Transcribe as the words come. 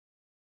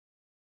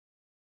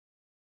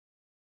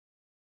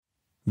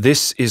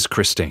This is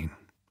Christine.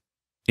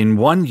 In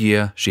 1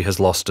 year, she has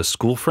lost a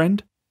school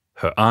friend,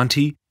 her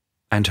auntie,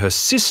 and her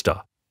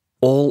sister,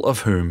 all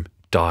of whom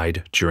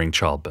died during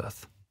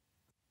childbirth.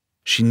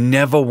 She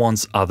never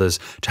wants others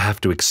to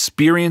have to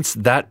experience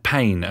that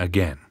pain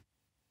again,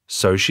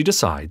 so she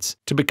decides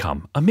to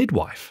become a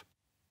midwife.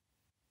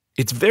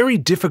 It's very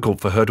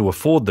difficult for her to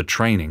afford the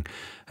training,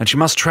 and she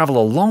must travel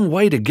a long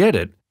way to get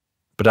it,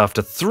 but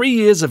after 3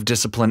 years of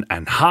discipline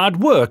and hard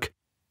work,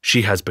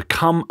 she has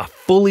become a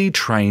fully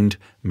trained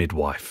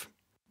midwife.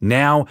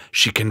 Now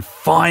she can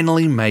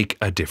finally make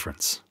a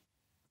difference.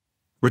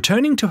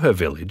 Returning to her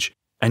village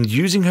and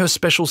using her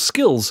special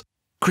skills,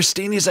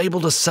 Christine is able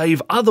to save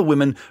other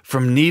women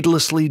from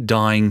needlessly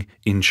dying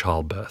in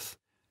childbirth.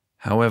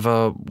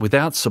 However,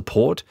 without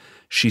support,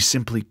 she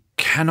simply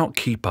cannot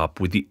keep up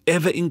with the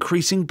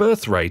ever-increasing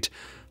birth rate,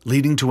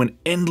 leading to an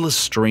endless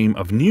stream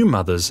of new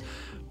mothers,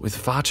 with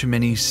far too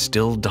many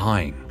still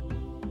dying.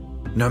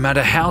 No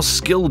matter how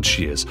skilled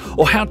she is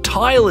or how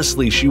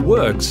tirelessly she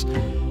works,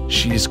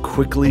 she is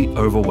quickly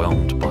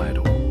overwhelmed by it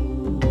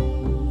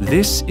all.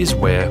 This is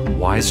where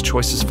Wise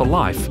Choices for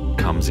Life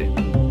comes in.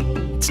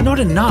 It's not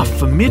enough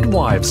for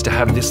midwives to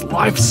have this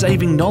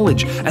life-saving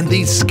knowledge and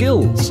these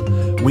skills.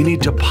 We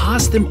need to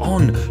pass them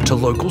on to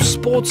local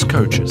sports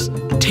coaches,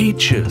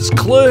 teachers,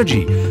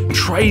 clergy,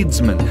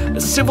 tradesmen,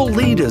 civil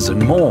leaders,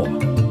 and more.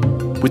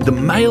 With the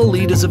male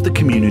leaders of the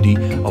community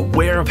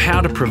aware of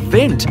how to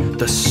prevent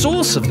the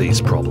source of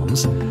these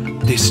problems,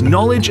 this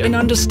knowledge and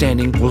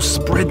understanding will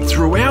spread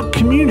throughout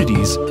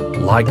communities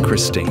like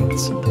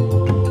Christine's.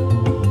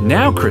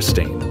 Now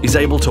Christine is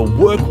able to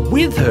work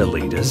with her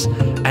leaders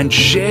and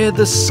share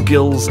the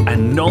skills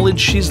and knowledge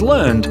she's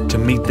learned to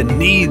meet the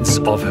needs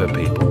of her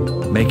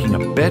people, making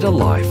a better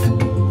life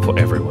for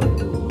everyone.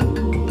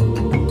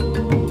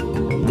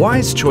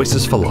 Wise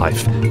Choices for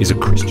Life is a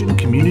Christian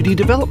community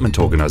development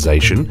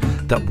organisation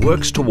that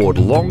works toward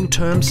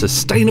long-term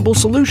sustainable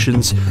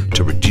solutions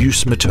to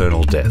reduce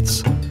maternal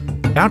deaths.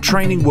 Our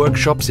training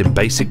workshops in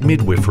basic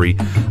midwifery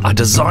are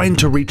designed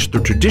to reach the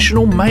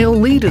traditional male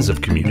leaders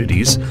of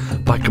communities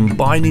by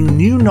combining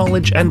new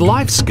knowledge and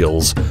life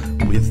skills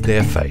with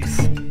their faith.